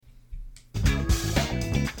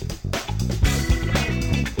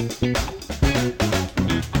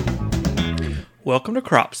Welcome to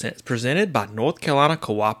Crop Sense, presented by North Carolina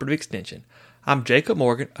Cooperative Extension. I'm Jacob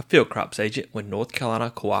Morgan, a field crops agent with North Carolina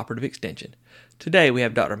Cooperative Extension. Today we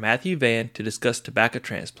have Dr. Matthew Vann to discuss tobacco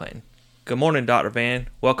transplanting. Good morning, Dr. Vann.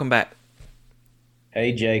 Welcome back.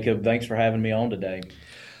 Hey, Jacob. Thanks for having me on today.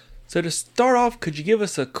 So to start off, could you give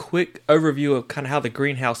us a quick overview of kind of how the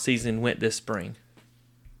greenhouse season went this spring?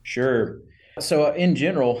 Sure. So in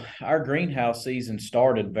general, our greenhouse season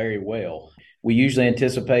started very well. We usually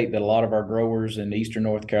anticipate that a lot of our growers in eastern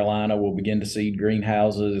North Carolina will begin to seed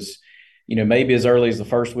greenhouses, maybe as early as the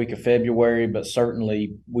first week of February, but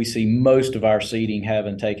certainly we see most of our seeding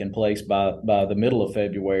having taken place by the middle of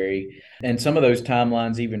February. And some of those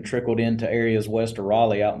timelines even trickled into areas west of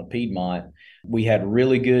Raleigh out in the Piedmont. We had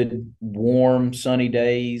really good, warm, sunny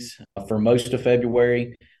days for most of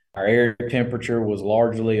February. Our air temperature was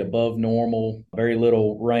largely above normal, very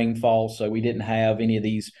little rainfall, so we didn't have any of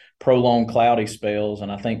these prolonged cloudy spells.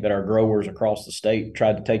 And I think that our growers across the state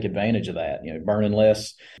tried to take advantage of that, burning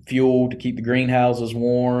less fuel to keep the greenhouses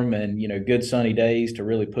warm and, good sunny days to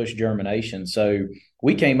really push germination. So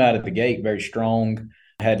we came out at the gate very strong,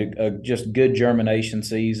 had a just good germination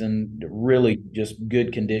season, really just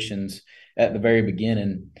good conditions at the very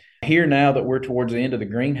beginning. Here now that we're towards the end of the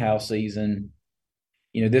greenhouse season,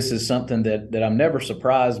 this is something that I'm never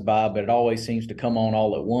surprised by, but it always seems to come on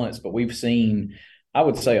all at once. But we've seen, I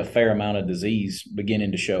would say, a fair amount of disease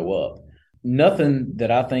beginning to show up. Nothing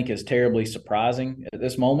that I think is terribly surprising at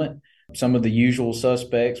this moment. Some of the usual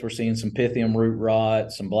suspects, we're seeing some Pythium root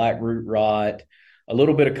rot, some black root rot, a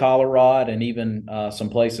little bit of collar rot, and even some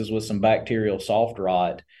places with some bacterial soft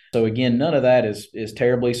rot. So again, none of that is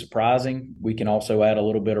terribly surprising. We can also add a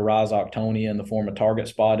little bit of rhizoctonia in the form of target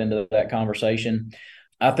spot into that conversation.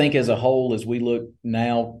 I think as a whole, as we look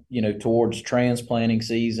now, towards transplanting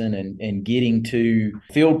season and getting to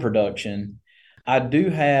field production, I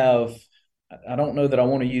don't know that I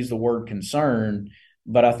want to use the word concern,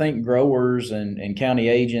 but I think growers and county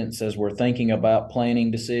agents, as we're thinking about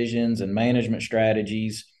planning decisions and management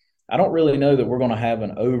strategies, I don't really know that we're going to have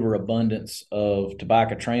an overabundance of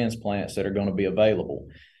tobacco transplants that are going to be available.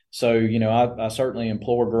 So, I certainly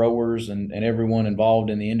implore growers and everyone involved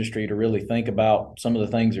in the industry to really think about some of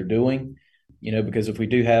the things they're doing, because if we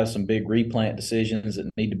do have some big replant decisions that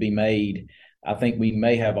need to be made, I think we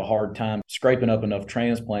may have a hard time scraping up enough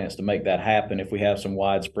transplants to make that happen if we have some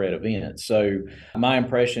widespread events. So my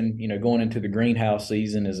impression, going into the greenhouse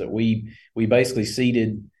season is that we basically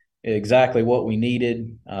seeded exactly what we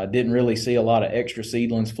needed. Didn't really see a lot of extra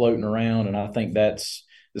seedlings floating around, and I think that's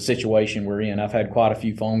the situation we're in. I've had quite a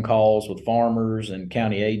few phone calls with farmers and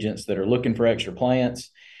county agents that are looking for extra plants,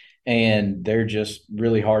 and they're just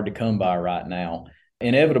really hard to come by right now.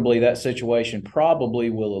 Inevitably, that situation probably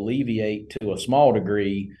will alleviate to a small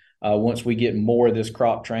degree once we get more of this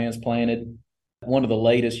crop transplanted. One of the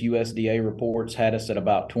latest USDA reports had us at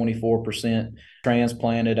about 24%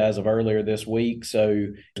 transplanted as of earlier this week. So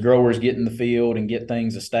growers get in the field and get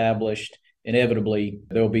things established. Inevitably,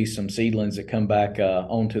 there'll be some seedlings that come back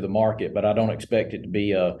onto the market, but I don't expect it to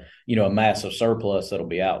be a massive surplus that'll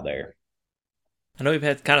be out there. I know we've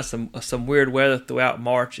had kind of some weird weather throughout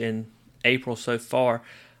March and April so far,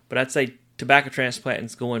 but I'd say tobacco transplanting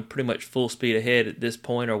is going pretty much full speed ahead at this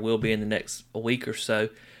point, or will be in the next week or so.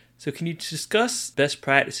 So can you discuss best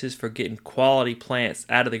practices for getting quality plants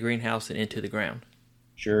out of the greenhouse and into the ground?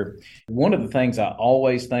 Sure. One of the things I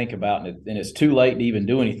always think about, and it's too late to even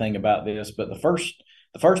do anything about this, but the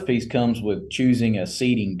first piece comes with choosing a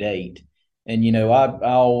seeding date. And, I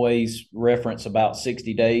always reference about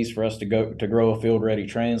 60 days for us to grow a field ready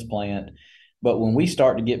transplant. But when we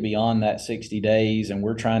start to get beyond that 60 days and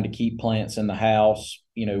we're trying to keep plants in the house,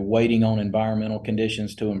 waiting on environmental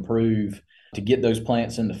conditions to improve to get those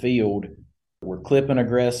plants in the field, we're clipping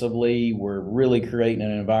aggressively. We're really creating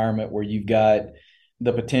an environment where you've got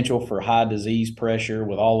the potential for high disease pressure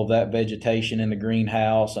with all of that vegetation in the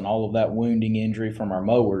greenhouse and all of that wounding injury from our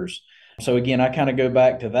mowers. So again, I kind of go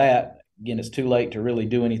back to that. Again, it's too late to really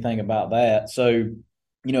do anything about that. So,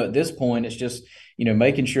 at this point, it's just,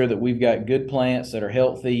 making sure that we've got good plants that are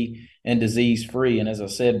healthy and disease free. And as I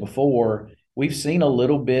said before, we've seen a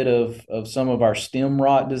little bit of some of our stem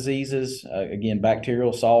rot diseases, again,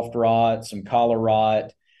 bacterial soft rot, some collar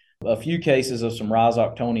rot, a few cases of some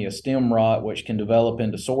rhizoctonia stem rot, which can develop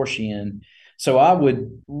into sortian. So I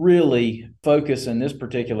would really focus in this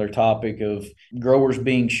particular topic of growers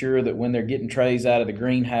being sure that when they're getting trays out of the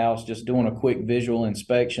greenhouse, just doing a quick visual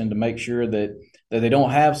inspection to make sure that they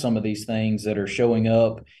don't have some of these things that are showing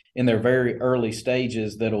up in their very early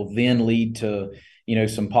stages that'll then lead to,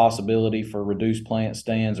 some possibility for reduced plant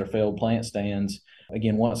stands or failed plant stands.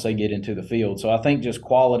 again, once they get into the field. So I think just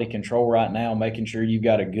quality control right now, making sure you've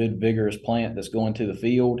got a good, vigorous plant that's going to the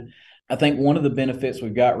field. I think one of the benefits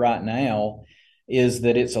we've got right now is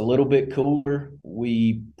that it's a little bit cooler.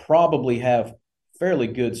 We probably have fairly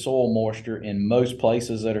good soil moisture in most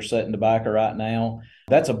places that are setting tobacco right now.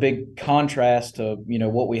 That's a big contrast to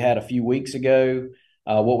what we had a few weeks ago,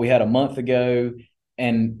 what we had a month ago,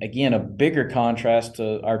 and again, a bigger contrast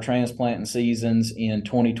to our transplanting seasons in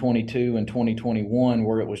 2022 and 2021,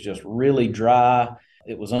 where it was just really dry.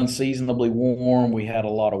 It was unseasonably warm. We had a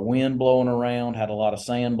lot of wind blowing around, had a lot of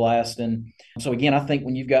sand blasting. So again, I think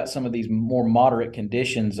when you've got some of these more moderate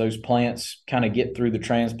conditions, those plants kind of get through the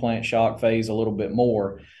transplant shock phase a little bit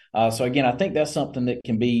more. So again, I think that's something that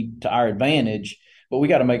can be to our advantage, but we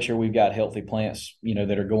got to make sure we've got healthy plants,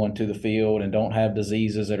 that are going to the field and don't have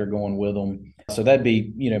diseases that are going with them. So that'd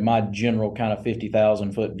be, my general kind of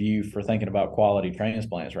 50,000-foot view for thinking about quality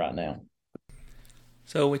transplants right now.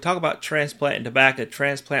 So when we talk about transplanting tobacco,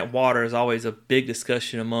 transplant water is always a big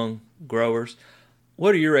discussion among growers.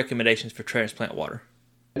 What are your recommendations for transplant water?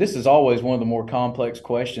 This is always one of the more complex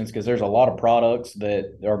questions because there's a lot of products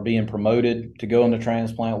that are being promoted to go into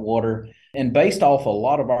transplant water. And based off a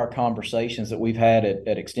lot of our conversations that we've had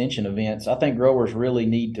at extension events, I think growers really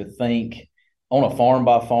need to think on a farm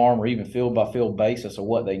by farm or even field by field basis of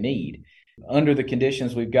what they need. Under the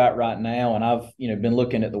conditions we've got right now, and I've been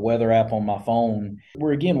looking at the weather app on my phone,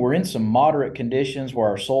 we're in some moderate conditions where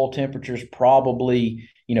our soil temperature's probably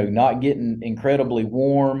not getting incredibly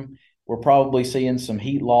warm. We're probably seeing some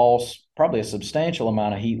heat loss, probably a substantial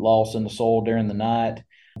amount of heat loss in the soil during the night.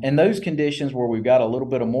 And those conditions where we've got a little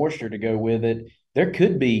bit of moisture to go with it, there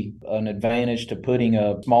could be an advantage to putting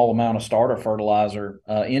a small amount of starter fertilizer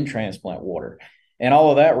in transplant water. And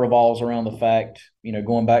all of that revolves around the fact,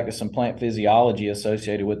 going back to some plant physiology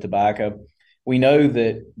associated with tobacco, we know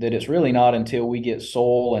that it's really not until we get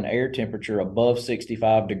soil and air temperature above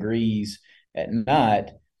 65 degrees at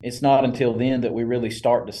night, it's not until then that we really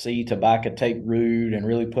start to see tobacco take root and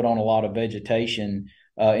really put on a lot of vegetation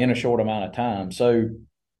in a short amount of time. So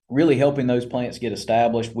really helping those plants get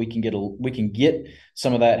established, we can get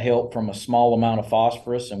some of that help from a small amount of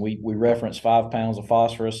phosphorus, and we reference 5 pounds of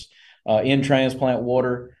phosphorus in transplant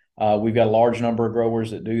water. We've got a large number of growers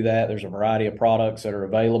that do that. There's a variety of products that are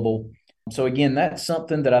available. So again, that's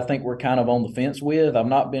something that I think we're kind of on the fence with. I've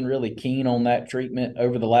not been really keen on that treatment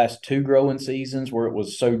over the last 2 growing seasons where it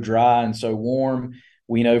was so dry and so warm.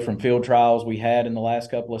 We know from field trials we had in the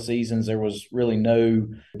last couple of seasons, there was really no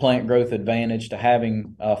plant growth advantage to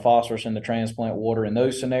having phosphorus in the transplant water in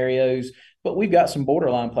those scenarios. But we've got some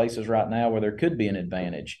borderline places right now where there could be an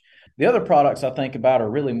advantage. The other products I think about are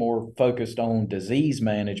really more focused on disease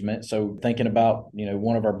management. So thinking about,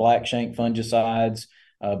 one of our black shank fungicides,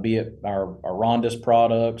 be it our Rondis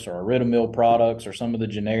products or our Ritamil products or some of the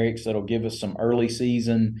generics that'll give us some early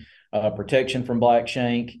season protection from black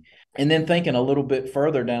shank. And then thinking a little bit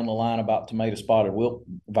further down the line about tomato spotted wilt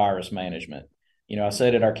virus management. I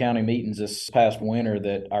said at our county meetings this past winter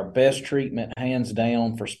that our best treatment, hands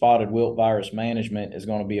down, for spotted wilt virus management is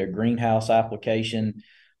going to be a greenhouse application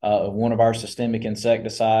of one of our systemic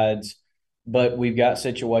insecticides. But we've got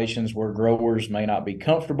situations where growers may not be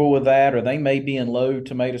comfortable with that, or they may be in low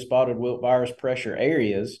tomato spotted wilt virus pressure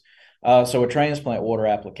areas. So a transplant water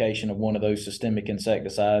application of one of those systemic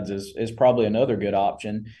insecticides is probably another good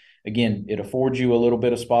option. Again, it affords you a little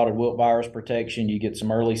bit of spotted wilt virus protection. You get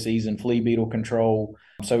some early season flea beetle control.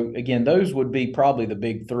 So again, those would be probably the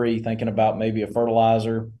big 3, thinking about maybe a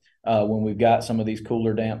fertilizer when we've got some of these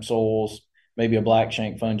cooler, damp soils, maybe a black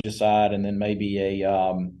shank fungicide, and then maybe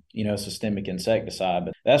a systemic insecticide.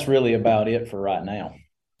 But that's really about it for right now.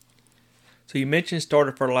 So you mentioned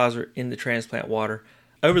starter fertilizer in the transplant water.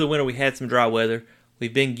 Over the winter, we had some dry weather.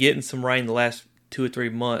 We've been getting some rain the last 2 or 3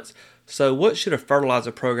 months. So what should a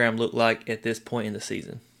fertilizer program look like at this point in the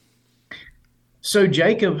season? So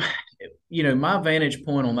Jacob, my vantage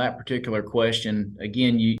point on that particular question,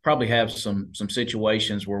 again, you probably have some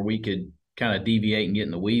situations where we could kind of deviate and get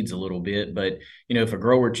in the weeds a little bit. But, if a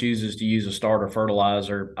grower chooses to use a starter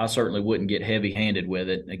fertilizer, I certainly wouldn't get heavy handed with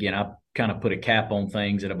it. Again, I kind of put a cap on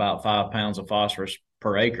things at about 5 pounds of phosphorus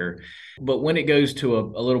per acre. But when it goes to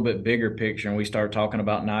a little bit bigger picture and we start talking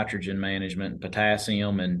about nitrogen management,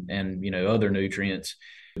 potassium and other nutrients,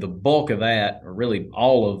 the bulk of that, or really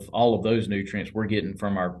all of those nutrients, we're getting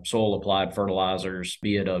from our soil applied fertilizers,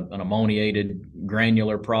 be it an ammoniated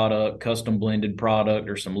granular product, custom blended product,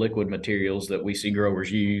 or some liquid materials that we see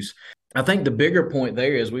growers use. I think the bigger point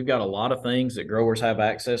there is we've got a lot of things that growers have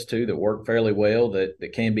access to that work fairly well,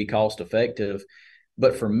 that can be cost effective.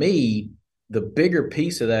 But for me, The bigger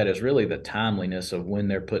piece of that is really the timeliness of when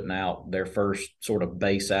they're putting out their first sort of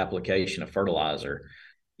base application of fertilizer.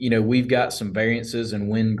 We've got some variances in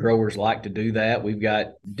when growers like to do that. We've got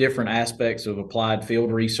different aspects of applied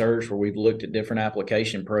field research where we've looked at different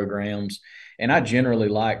application programs. And I generally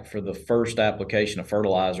like for the first application of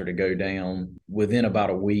fertilizer to go down within about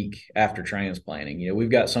a week after transplanting. We've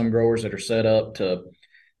got some growers that are set up to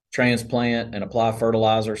transplant and apply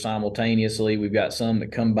fertilizer simultaneously. We've got some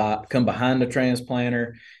that come behind the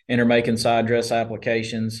transplanter and are making side dress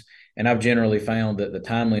applications. And I've generally found that the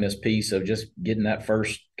timeliness piece of just getting that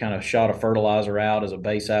first kind of shot of fertilizer out as a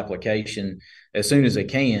base application as soon as they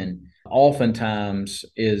can oftentimes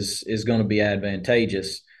is going to be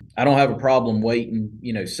advantageous. I don't have a problem waiting,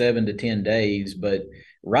 7 to 10 days, but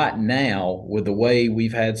right now with the way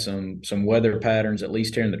we've had some weather patterns, at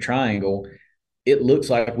least here in the Triangle, it looks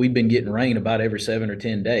like we've been getting rain about every 7 or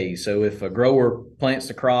 10 days. So if a grower plants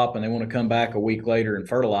the crop and they want to come back a week later and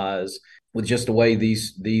fertilize, with just the way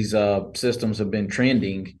these systems have been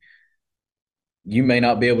trending, you may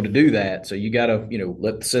not be able to do that. So you got to,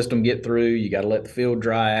 let the system get through. You got to let the field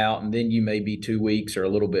dry out, and then you may be 2 weeks or a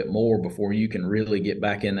little bit more before you can really get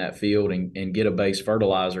back in that field and get a base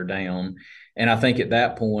fertilizer down. And I think at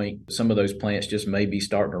that point, some of those plants just may be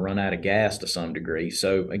starting to run out of gas to some degree.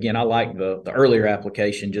 So again, I like the earlier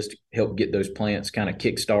application just to help get those plants kind of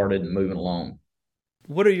kick-started and moving along.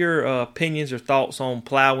 What are your opinions or thoughts on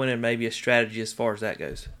plowing and maybe a strategy as far as that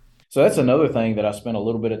goes? So that's another thing that I spent a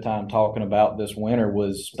little bit of time talking about this winter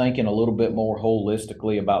was thinking a little bit more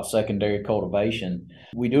holistically about secondary cultivation.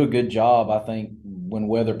 We do a good job, I think, when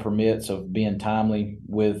weather permits, of being timely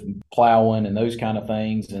with plowing and those kind of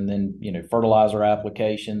things, and then, fertilizer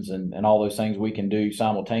applications and all those things we can do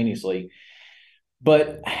simultaneously.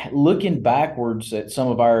 But looking backwards at some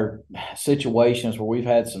of our situations where we've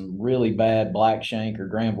had some really bad black shank or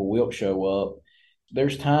Granville wilt show up,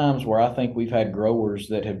 there's times where I think we've had growers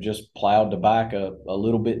that have just plowed tobacco a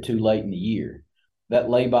little bit too late in the year. That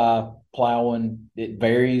lay-by plowing, it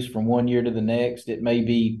varies from one year to the next. It may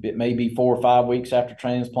be 4 or 5 weeks after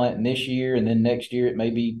transplanting this year, and then next year it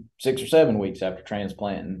may be 6 or 7 weeks after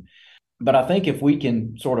transplanting. But I think if we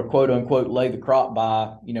can sort of quote unquote lay the crop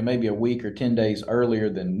by, maybe a week or 10 days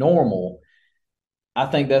earlier than normal, I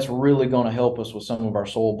think that's really going to help us with some of our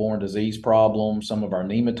soil-borne disease problems, some of our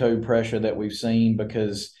nematode pressure that we've seen,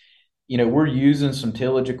 because, we're using some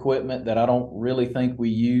tillage equipment that I don't really think we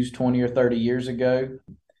used 20 or 30 years ago.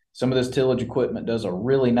 Some of this tillage equipment does a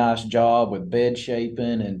really nice job with bed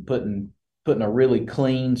shaping and putting a really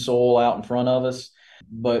clean soil out in front of us.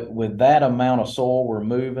 But with that amount of soil we're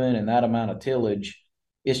moving and that amount of tillage,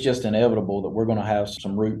 it's just inevitable that we're going to have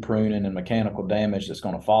some root pruning and mechanical damage that's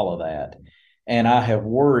going to follow that. And I have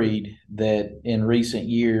worried that in recent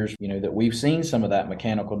years, that we've seen some of that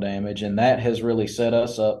mechanical damage, and that has really set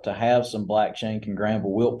us up to have some black shank and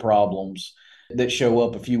Granville wilt problems that show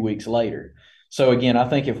up a few weeks later. So again, I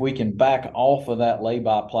think if we can back off of that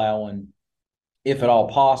lay-by plowing, if at all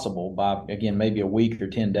possible, by, again, maybe a week or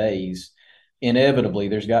 10 days, inevitably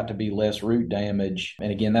there's got to be less root damage.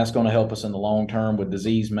 And again, that's going to help us in the long term with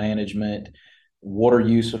disease management, water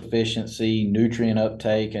use efficiency, nutrient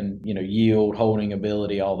uptake, and yield, holding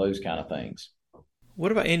ability, all those kind of things.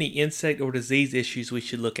 What about any insect or disease issues we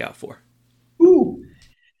should look out for? Ooh.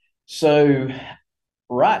 So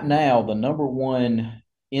right now, the number one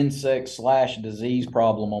insect/disease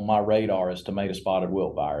problem on my radar is tomato spotted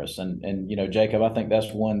wilt virus. And Jacob, I think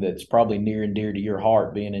that's one that's probably near and dear to your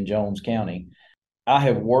heart, being in Jones County. I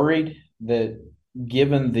have worried that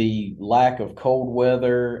given the lack of cold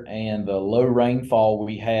weather and the low rainfall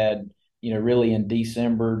we had, really in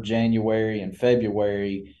December, January, and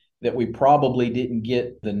February, that we probably didn't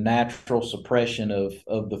get the natural suppression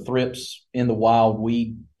of the thrips in the wild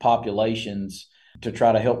weed populations to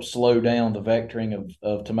try to help slow down the vectoring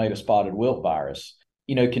of tomato spotted wilt virus.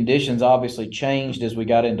 Conditions obviously changed as we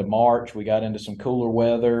got into March. We got into some cooler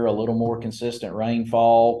weather, a little more consistent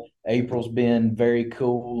rainfall. April's been very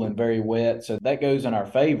cool and very wet, so that goes in our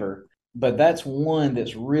favor. But that's one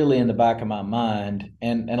that's really in the back of my mind,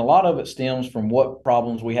 and a lot of it stems from what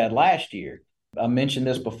problems we had last year. I mentioned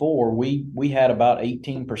this before. We had about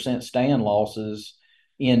 18% stand losses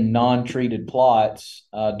in non-treated plots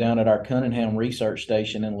down at our Cunningham Research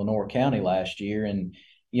Station in Lenoir County last year. And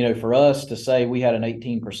for us to say we had an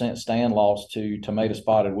 18% stand loss to tomato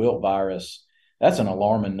spotted wilt virus, that's an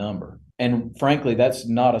alarming number. And frankly, that's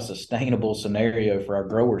not a sustainable scenario for our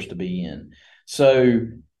growers to be in. So,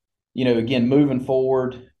 again, moving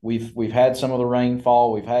forward, we've had some of the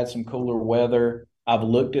rainfall, we've had some cooler weather. I've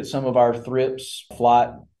looked at some of our thrips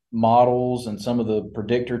flight models and some of the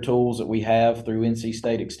predictor tools that we have through NC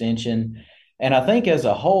State Extension. And I think as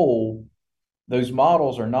a whole, those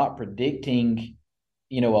models are not predicting,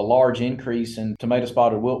 a large increase in tomato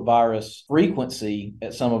spotted wilt virus frequency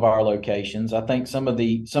at some of our locations. I think some of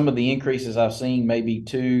the increases I've seen maybe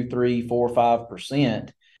 2, 3, 4, 5%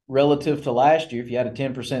 relative to last year. If you had a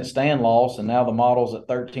 10% stand loss and now the model's at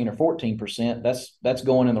 13 or 14%, that's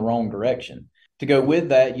going in the wrong direction. To go with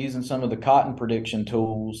that, using some of the cotton prediction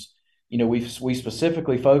tools, we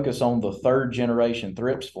specifically focus on the third generation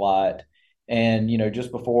thrips flight. And,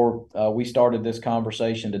 just before we started this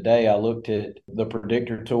conversation today, I looked at the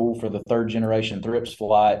predictor tool for the third generation thrips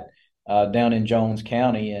flight down in Jones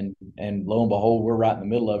County. And lo and behold, we're right in the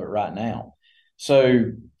middle of it right now.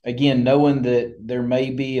 So, again, knowing that there may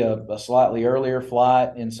be a slightly earlier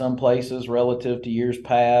flight in some places relative to years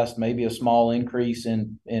past, maybe a small increase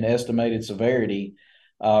in estimated severity,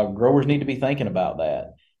 growers need to be thinking about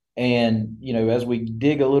that. And, as we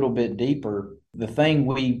dig a little bit deeper, the thing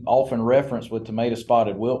we often reference with tomato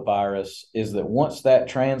spotted wilt virus is that once that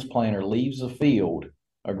transplanter leaves the field,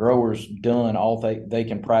 a grower's done all they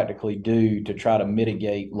can practically do to try to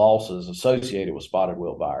mitigate losses associated with spotted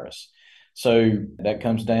wilt virus. So that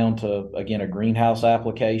comes down to, again, a greenhouse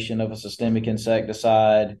application of a systemic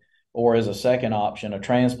insecticide, or as a second option, a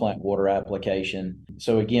transplant water application.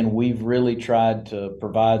 So again, we've really tried to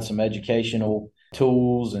provide some educational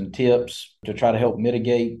tools and tips to try to help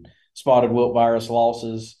mitigate spotted wilt virus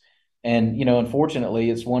losses. And, unfortunately,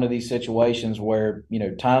 it's one of these situations where,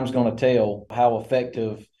 time's going to tell how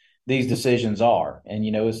effective these decisions are. And,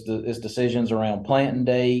 it's decisions around planting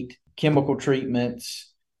date, chemical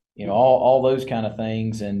treatments, all those kind of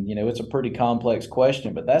things. And, it's a pretty complex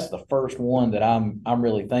question, but that's the first one that I'm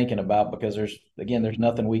really thinking about, because there's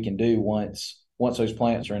nothing we can do once those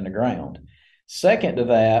plants are in the ground. Second to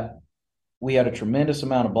that, we had a tremendous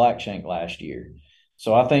amount of black shank last year.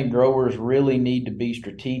 So I think growers really need to be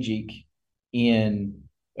strategic in,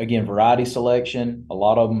 again, variety selection. A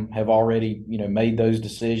lot of them have already, made those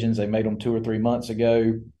decisions. They made them 2 or 3 months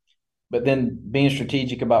ago. But then being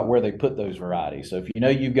strategic about where they put those varieties. So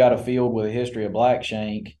if you've got a field with a history of black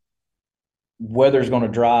shank, weather's going to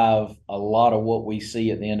drive a lot of what we see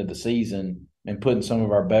at the end of the season, and putting some of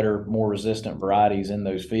our better, more resistant varieties in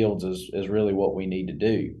those fields is really what we need to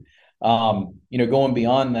do. Going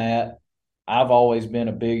beyond that, I've always been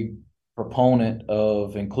a big proponent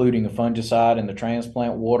of including a fungicide in the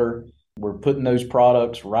transplant water. We're putting those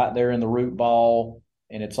products right there in the root ball,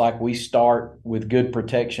 and it's like we start with good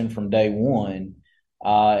protection from day one.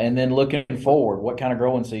 And then looking forward, what kind of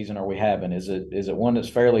growing season are we having? Is it one that's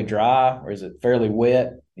fairly dry, or is it fairly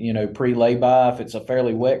wet, pre-lay-by? If it's a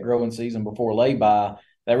fairly wet growing season before lay-by,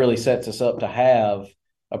 that really sets us up to have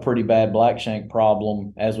a pretty bad black shank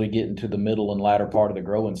problem as we get into the middle and latter part of the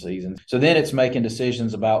growing season. So then it's making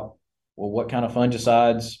decisions about, well, what kind of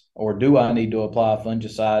fungicides, or do I need to apply a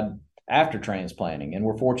fungicide after transplanting? And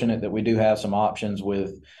we're fortunate that we do have some options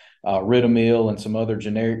with Ridamil and some other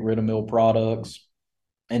generic Ridamil products,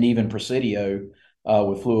 and even Presidio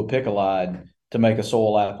with fluopicolide to make a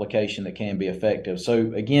soil application that can be effective.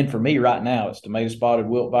 So again, for me right now, it's tomato spotted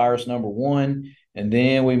wilt virus number one. And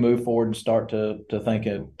then we move forward and start to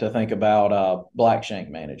think about black shank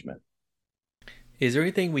management. Is there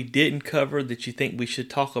anything we didn't cover that you think we should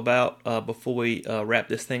talk about before we wrap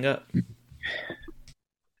this thing up?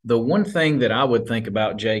 The one thing that I would think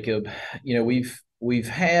about, Jacob, we've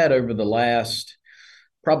had over the last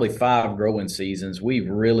probably 5 growing seasons, we've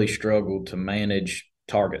really struggled to manage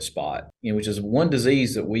target spot, which is one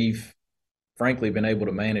disease that we've frankly been able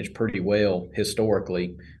to manage pretty well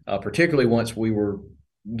historically, particularly once we were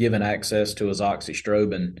given access to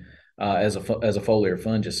azoxystrobin as a foliar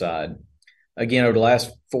fungicide. Again, over the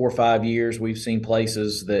last 4 or 5 years, we've seen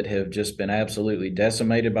places that have just been absolutely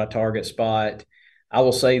decimated by target spot. I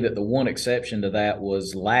will say that the one exception to that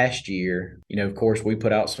was last year. Of course, we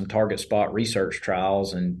put out some target spot research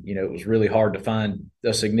trials, and, it was really hard to find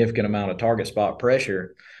a significant amount of target spot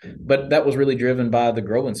pressure. But that was really driven by the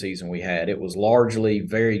growing season we had. It was largely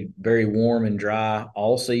very, very warm and dry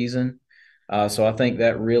all season. So I think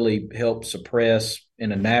that really helped suppress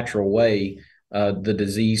in a natural way the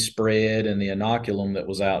disease spread and the inoculum that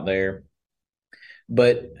was out there.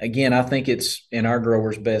 But again, I think it's in our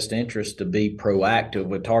growers' best interest to be proactive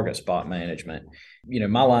with target spot management.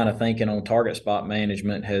 My line of thinking on target spot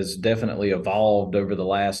management has definitely evolved over the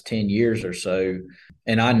last 10 years or so.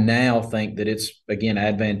 And I now think that it's, again,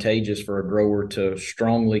 advantageous for a grower to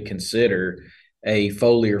strongly consider a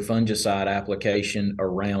foliar fungicide application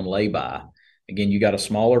around lay-by. Again, you got a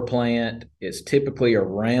smaller plant. It's typically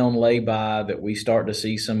around lay-by that we start to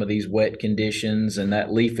see some of these wet conditions and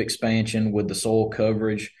that leaf expansion with the soil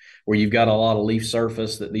coverage where you've got a lot of leaf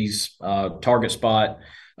surface that these target spot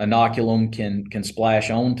inoculum can splash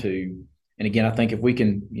onto. And again, I think if we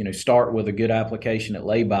can, start with a good application at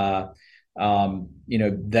lay-by,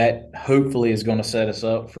 that hopefully is going to set us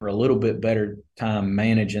up for a little bit better time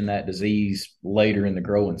managing that disease later in the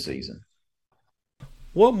growing season.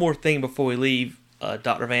 One more thing before we leave,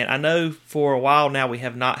 Dr. Vann. I know for a while now we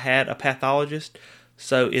have not had a pathologist.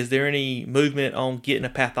 So is there any movement on getting a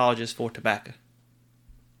pathologist for tobacco?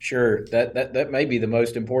 Sure. That may be the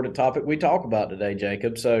most important topic we talk about today,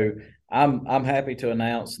 Jacob. So I'm happy to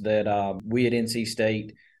announce that we at NC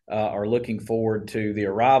State are looking forward to the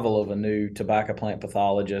arrival of a new tobacco plant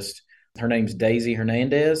pathologist. Her name's Daisy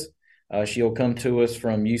Hernandez. She'll come to us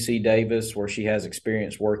from UC Davis, where she has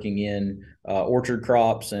experience working in orchard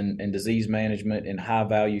crops and disease management in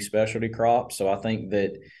high-value specialty crops. So I think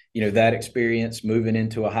that, that experience moving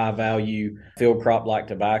into a high-value field crop like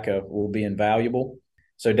tobacco will be invaluable.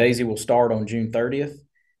 So Daisy will start on June 30th.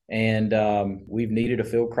 And we've needed a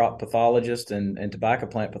field crop pathologist and tobacco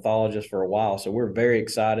plant pathologist for a while. So we're very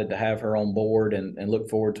excited to have her on board and look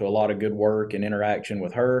forward to a lot of good work and interaction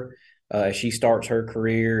with her as she starts her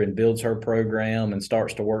career and builds her program and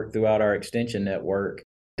starts to work throughout our extension network.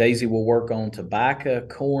 Daisy will work on tobacco,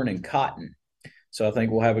 corn, and cotton. So I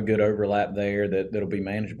think we'll have a good overlap there that'll be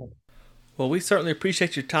manageable. Well, we certainly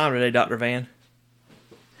appreciate your time today, Dr. Vann.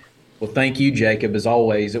 Well, thank you, Jacob. As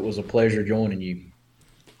always, it was a pleasure joining you.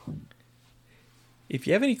 If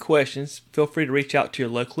you have any questions, feel free to reach out to your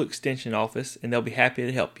local extension office and they'll be happy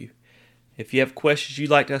to help you. If you have questions you'd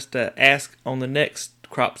like us to ask on the next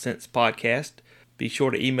Crop Sense podcast, be sure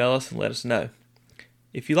to email us and let us know.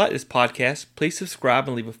 If you like this podcast, please subscribe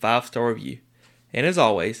and leave a 5-star review. And as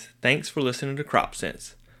always, thanks for listening to Crop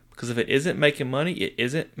Sense, because if it isn't making money, it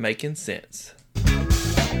isn't making sense.